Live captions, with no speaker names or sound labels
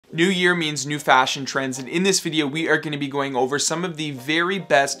New year means new fashion trends, and in this video we are going to be going over some of the very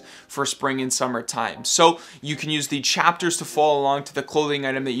best for spring and summer time. So you can use the chapters to follow along to the clothing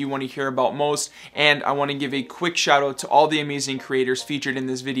item that you want to hear about most, and I want to give a quick shout out to all the amazing creators featured in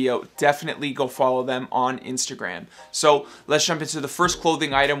this video. Definitely go follow them on Instagram. So let's jump into the first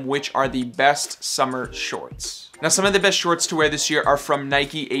clothing item, which are the best summer shorts. Now, some of the best shorts to wear this year are from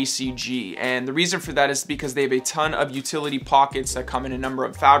Nike ACG, and the reason for that is because they have a ton of utility pockets that come in a number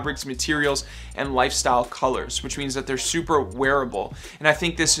of fabrics, materials, and lifestyle colors, which means that they're super wearable. And I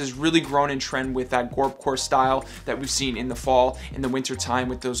think this has really grown in trend with that Gorpcore style that we've seen in the fall, in the winter time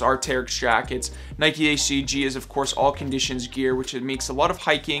with those Arc'teryx jackets. Nike ACG is, of course, all conditions gear, which it makes a lot of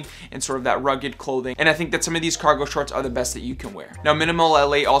hiking and sort of that rugged clothing. And I think that some of these cargo shorts are the best that you can wear. Now, Minimal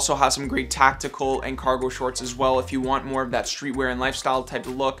LA also has some great tactical and cargo shorts as well. If you want more of that streetwear and lifestyle type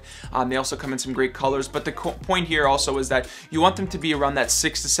of look, they also come in some great colors. But the point here also is that you want them to be around that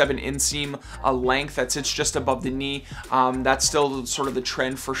 6 to 7 inseam length that sits just above the knee. That's still sort of the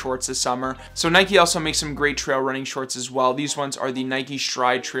trend for shorts this summer. So Nike also makes some great trail running shorts as well. These ones are the Nike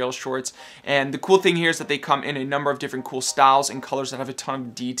Stride trail shorts, and the cool thing here is that they come in a number of different cool styles and colors that have a ton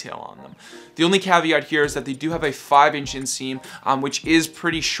of detail on them. The only caveat here is that they do have a 5-inch inseam, which is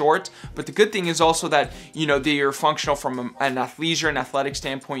pretty short, but the good thing is also that, you know, they are functional from an athleisure and athletic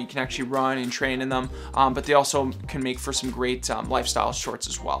standpoint. You can actually run and train in them, but they also can make for some great lifestyle shorts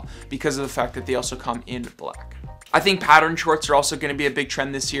as well because of the fact that they also come in black. I think pattern shorts are also going to be a big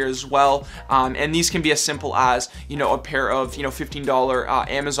trend this year as well, and these can be as simple as, you know, a pair of, you know, $15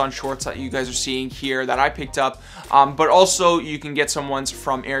 Amazon shorts that you guys are seeing here that I picked up, but also you can get some ones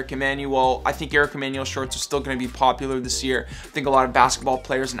from Eric Emanuel. I think Eric Emanuel shorts are still going to be popular this year. I think a lot of basketball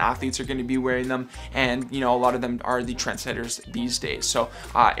players and athletes are going to be wearing them, and, you know, a lot of them are the trendsetters these days. So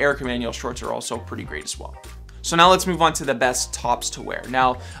Eric Emanuel shorts are also pretty great as well. So now let's move on to the best tops to wear.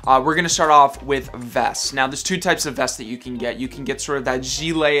 Now, we're going to start off with vests. Now, there's two types of vests that you can get. You can get sort of that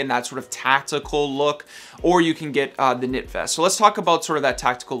gilet and that sort of tactical look, or you can get the knit vest. So let's talk about sort of that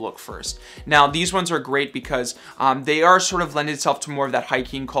tactical look first. Now, these ones are great because they are sort of lend itself to more of that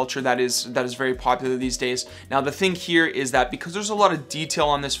hiking culture that is very popular these days. Now, the thing here is that because there's a lot of detail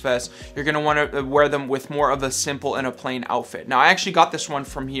on this vest, you're going to want to wear them with more of a simple and a plain outfit. Now, I actually got this one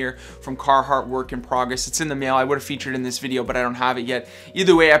from here, from Carhartt Work in Progress. It's in the mail. I would have featured in this video, but I don't have it yet.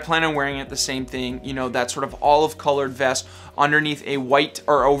 Either way, I plan on wearing it the same thing, you know, that sort of olive colored vest underneath a white,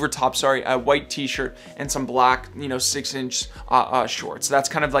 or over top, sorry, a white t-shirt and some black, you know, 6-inch shorts. That's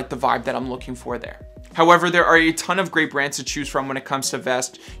kind of like the vibe that I'm looking for there. However, there are a ton of great brands to choose from when it comes to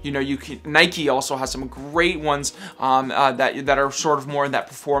vest. You know, Nike also has some great ones that are sort of more in that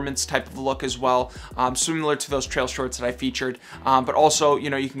performance type of look as well, similar to those trail shorts that I featured. But also, you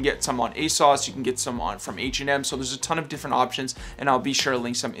know, you can get some on ASOS, you can get some from H&M. So there's a ton of different options, and I'll be sure to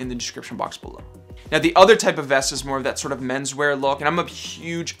link some in the description box below. Now, the other type of vest is more of that sort of menswear look, and I'm a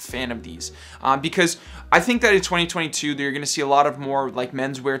huge fan of these because I think that in 2022, you're going to see a lot of more like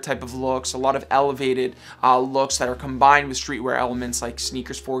menswear type of looks, a lot of elevated looks that are combined with streetwear elements like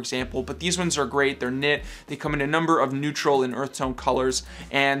sneakers, for example. But these ones are great. They're knit. They come in a number of neutral and earth tone colors,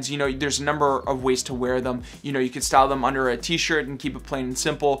 and, you know, there's a number of ways to wear them. You know, you could style them under a t-shirt and keep it plain and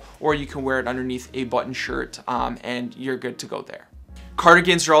simple, or you can wear it underneath a button shirt, and you're good to go there.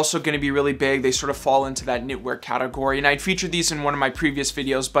 Cardigans are also going to be really big. They sort of fall into that knitwear category, and I'd featured these in one of my previous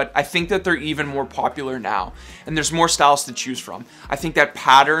videos, but I think that they're even more popular now, and there's more styles to choose from. I think that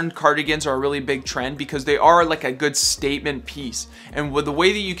patterned cardigans are a really big trend because they are like a good statement piece, and with the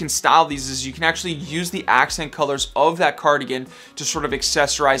way that you can style these is you can actually use the accent colors of that cardigan to sort of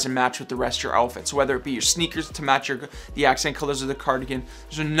accessorize and match with the rest of your outfit. So whether it be your sneakers to match the accent colors of the cardigan,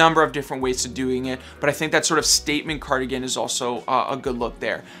 there's a number of different ways to doing it, but I think that sort of statement cardigan is also a good look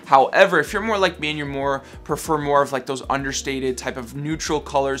there. However, if you're more like me and you're prefer more of like those understated type of neutral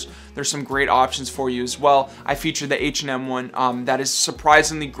colors, there's some great options for you as well. I featured the H&M one that is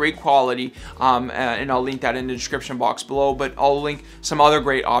surprisingly great quality, and I'll link that in the description box below, but I'll link some other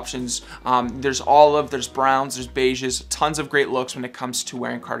great options. There's olive, there's browns, there's beiges, tons of great looks when it comes to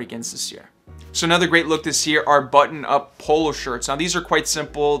wearing cardigans this year. So another great look this year are button-up polo shirts. Now, these are quite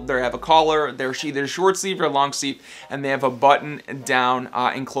simple. They have a collar, they're either short sleeve or long sleeve, and they have a button-down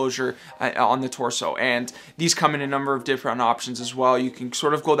enclosure on the torso. And these come in a number of different options as well. You can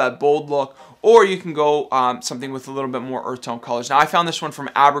sort of go that bold look, or you can go something with a little bit more earth tone colors. Now, I found this one from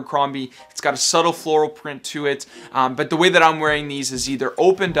Abercrombie. It's got a subtle floral print to it, but the way that I'm wearing these is either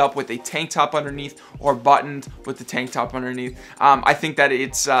opened up with a tank top underneath or buttoned with the tank top underneath. I think that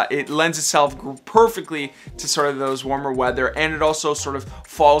it lends itself perfectly to sort of those warmer weather, and it also sort of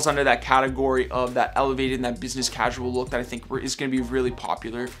falls under that category of that elevated and that business casual look that I think is going to be really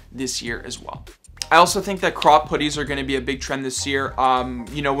popular this year as well. I also think that crop hoodies are going to be a big trend this year.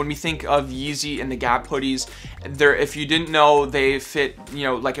 You know, when we think of YZY and the Gap hoodies, if you didn't know, they fit, you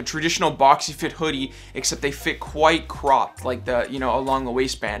know, like a traditional boxy fit hoodie, except they fit quite cropped, like along the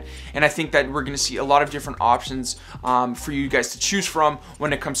waistband. And I think that we're going to see a lot of different options for you guys to choose from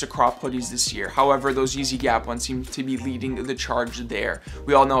when it comes to crop hoodies this year. However, those YZY Gap ones seem to be leading the charge there.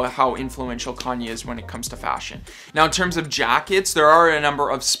 We all know how influential Kanye is when it comes to fashion. Now, in terms of jackets, there are a number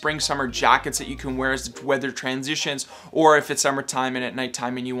of spring-summer jackets that you can wear as the weather transitions, or if it's summertime and at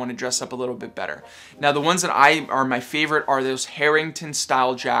nighttime and you want to dress up a little bit better. Now, the ones that are my favorite are those Harrington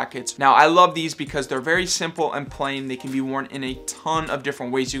style jackets. Now, I love these because they're very simple and plain. They can be worn in a ton of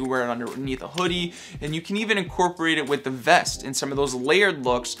different ways. You can wear it underneath a hoodie, and you can even incorporate it with the vest in some of those layered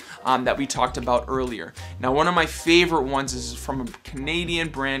looks that we talked about earlier. Now, one of my favorite ones is from a Canadian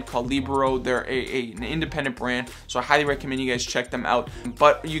brand called Libero. They're an independent brand, so I highly recommend you guys check them out.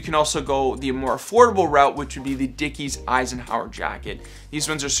 But you can also go the more affordable route, which would be the Dickies Eisenhauer jacket. These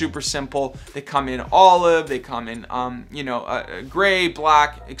ones are super simple. They come in olive, they come in gray,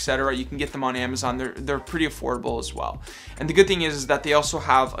 black, etc. You can get them on Amazon. They're pretty affordable as well. And the good thing is that they also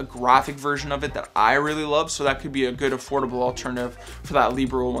have a graphic version of it that I really love, so that could be a good affordable alternative for that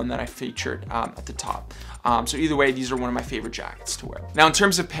Libero one that I featured at the top. So either way, these are one of my favorite jackets to wear. Now, in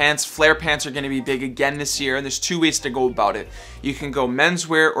terms of pants, flare pants are going to be big again this year, and there's two ways to go about it. You can go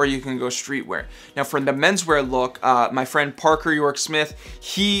menswear or you can go streetwear. Now, for the menswear look, my friend Parker York Smith,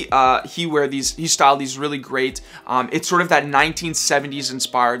 he styled these really great. It's sort of that 1970s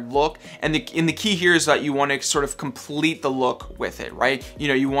inspired look, and the key here is that you want to sort of complete the look with it, right? You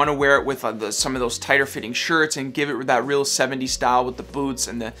know, you want to wear it with some of those tighter fitting shirts and give it that real 70s style with the boots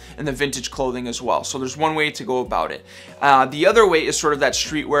and the vintage clothing as well. So there's one way to go about it. The other way is sort of that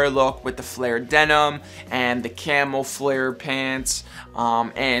streetwear look with the flared denim and the camo flare pants.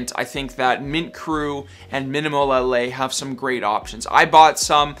 And I think that Mint Crew and Minimal LA have some great options. I bought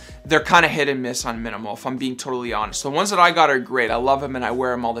some. They're kind of hit and miss on Minimal, if I'm being totally honest. The ones that I got are great. I love them and I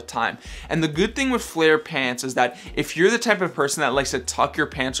wear them all the time. And the good thing with flare pants is that if you're the type of person that likes to tuck your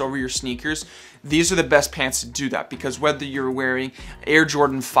pants over your sneakers, these are the best pants to do that, because whether you're wearing Air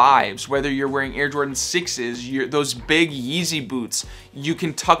Jordan 5s, whether you're wearing Air Jordan 6s, those big YZY boots, you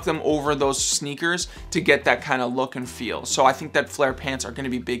can tuck them over those sneakers to get that kind of look and feel. So I think that flare pants are going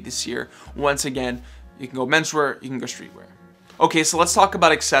to be big this year. Once again, you can go menswear, you can go streetwear. Okay, so let's talk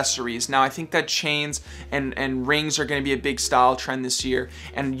about accessories. Now, I think that chains and rings are going to be a big style trend this year,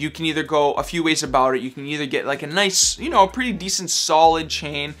 and you can either go a few ways about it. You can either get like a nice, a pretty decent solid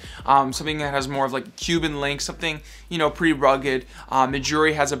chain, something that has more of like a Cuban link, something, pretty rugged.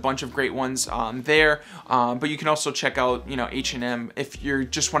 Majuri has a bunch of great ones there, but you can also check out, H&M if you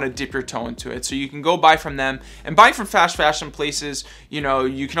just want to dip your toe into it. So you can go buy from them, and buy from fast fashion places. You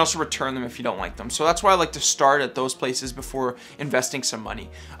can also return them if you don't like them. So that's why I like to start at those places before investing some money.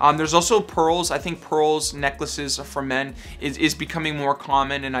 There's also pearls. I think pearls necklaces for men is becoming more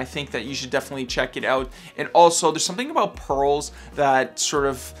common, and I think that you should definitely check it out. And also, there's something about pearls that sort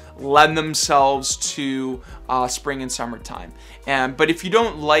of lend themselves to spring and summertime. But if you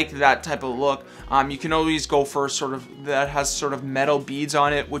don't like that type of look, you can always go for sort of that has sort of metal beads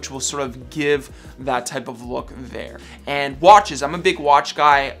on it, which will sort of give that type of look there. And watches, I'm a big watch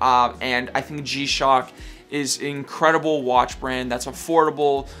guy, and I think G-Shock is an incredible watch brand that's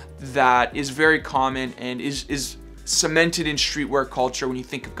affordable, that is very common, and is cemented in streetwear culture. When you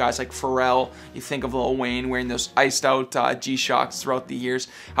think of guys like Pharrell, you think of Lil Wayne wearing those iced out G-Shocks throughout the years.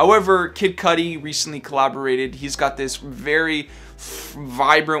 However, Kid Cudi recently collaborated. He's got this very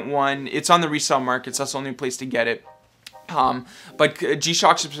vibrant one. It's on the resale market, so that's the only place to get it. But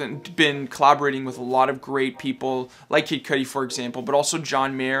G-Shock's been collaborating with a lot of great people, like Kid Cudi, for example, but also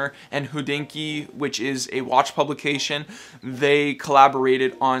John Mayer and Hoodies, which is a watch publication. They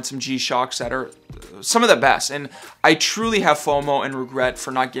collaborated on some G-Shocks that are some of the best, and I truly have FOMO and regret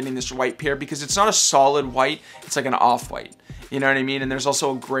for not getting this white pair, because it's not a solid white, it's like an off-white. You know what I mean? And there's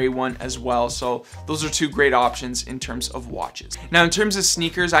also a gray one as well. So those are two great options in terms of watches. Now, in terms of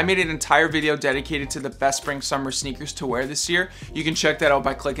sneakers, I made an entire video dedicated to the best spring summer sneakers to wear this year. You can check that out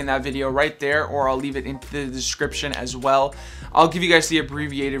by clicking that video right there, or I'll leave it in the description as well. I'll give you guys the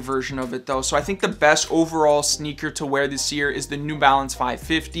abbreviated version of it though. So I think the best overall sneaker to wear this year is the New Balance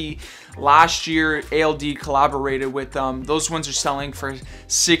 550. Last year, ALD collaborated with them. Those ones are selling for $600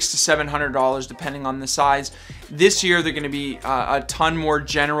 to $700 depending on the size. This year, they're going to be a ton more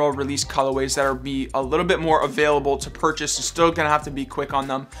general release colorways that are be a little bit more available to purchase. You're still going to have to be quick on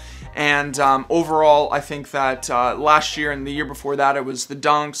them. And overall, I think that last year and the year before that, it was the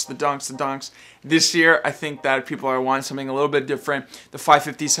dunks, the dunks, the dunks. This year, I think that people are wanting something a little bit different. The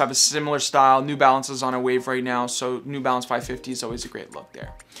 550s have a similar style. New Balance is on a wave right now, so New Balance 550 is always a great look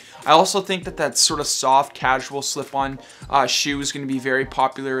there. I also think that that sort of soft, casual slip-on shoe is going to be very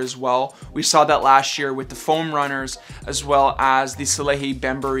popular as well. We saw that last year with the foam runners as well as the Salehe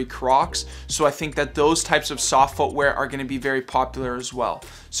Bembury Crocs. So I think that those types of soft footwear are going to be very popular as well.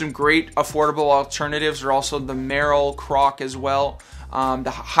 Some great affordable alternatives are also the Merrell Croc as well.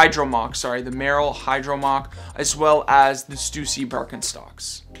 The Hydromock, sorry, the Merrell Hydromock, as well as the Stussy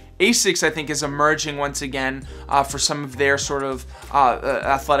Birkenstocks. Asics, I think, is emerging once again for some of their sort of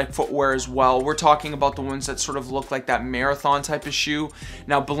athletic footwear as well. We're talking about the ones that sort of look like that marathon type of shoe.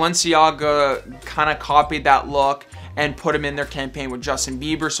 Now, Balenciaga kind of copied that look and put them in their campaign with Justin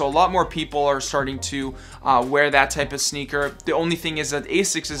Bieber. So a lot more people are starting to wear that type of sneaker. The only thing is that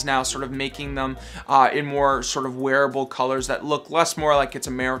Asics is now sort of making them in more sort of wearable colors that look less more like it's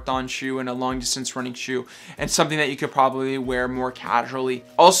a marathon shoe and a long distance running shoe, and something that you could probably wear more casually.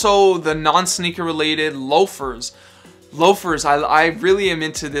 Also, the non-sneaker related loafers. Loafers, I really am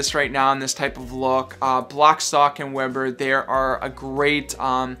into this right now in this type of look. Blackstock and Weber, they are a great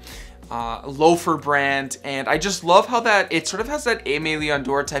loafer brand, and I just love how that it sort of has that Aimé Leon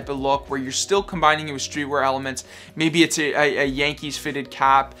Dore type of look where you're still combining it with streetwear elements. Maybe it's a Yankees fitted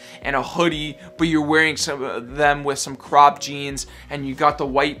cap and a hoodie, but you're wearing some of them with some cropped jeans, and you got the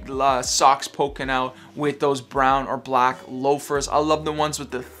white socks poking out with those brown or black loafers. I love the ones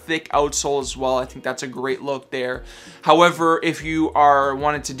with the thick outsole as well. I think that's a great look there. However, if you are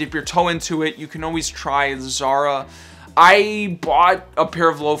wanting to dip your toe into it, you can always try Zara. I bought a pair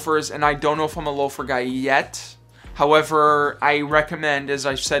of loafers, and I don't know if I'm a loafer guy yet. However, I recommend, as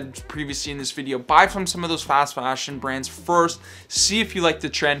I've said previously in this video, buy from some of those fast fashion brands first. See if you like the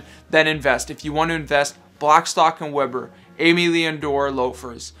trend, then invest. If you want to invest, Blackstock and Weber, Aimé Leon Dore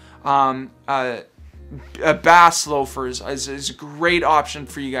loafers, Bass loafers is a great option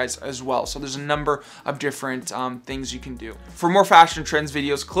for you guys as well. So there's a number of different things you can do. For more fashion trends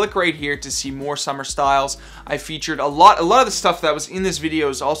videos, click right here to see more summer styles. I featured a lot of the stuff that was in this video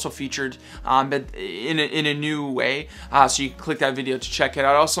is also featured but in a new way. So you can click that video to check it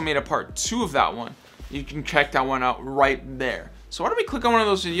out. I also made a part 2 of that one. You can check that one out right there. So why don't we click on one of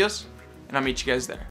those videos, and I'll meet you guys there.